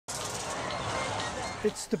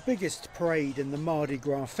It's the biggest parade in the Mardi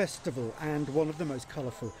Gras festival and one of the most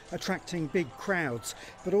colourful, attracting big crowds.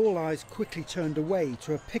 But all eyes quickly turned away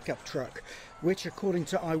to a pickup truck, which, according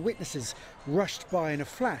to eyewitnesses, rushed by in a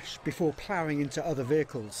flash before ploughing into other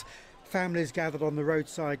vehicles. Families gathered on the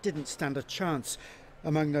roadside didn't stand a chance.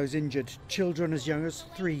 Among those injured, children as young as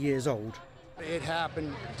 3 years old. It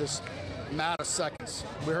happened just a matter of seconds.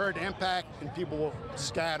 We heard the impact and people were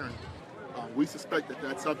scattering. We suspect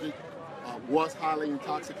that subject was highly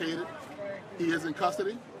intoxicated. He is in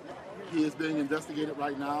custody. He is being investigated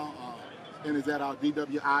right now and is at our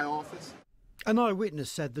DWI office. An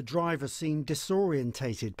eyewitness said the driver seemed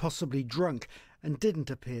disorientated, possibly drunk, and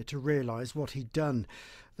didn't appear to realise what he'd done.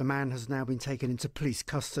 The man has now been taken into police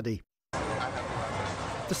custody.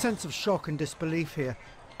 The sense of shock and disbelief here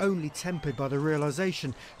only tempered by the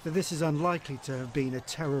realisation that this is unlikely to have been a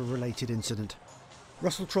terror-related incident.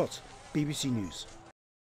 Russell Trott, BBC News.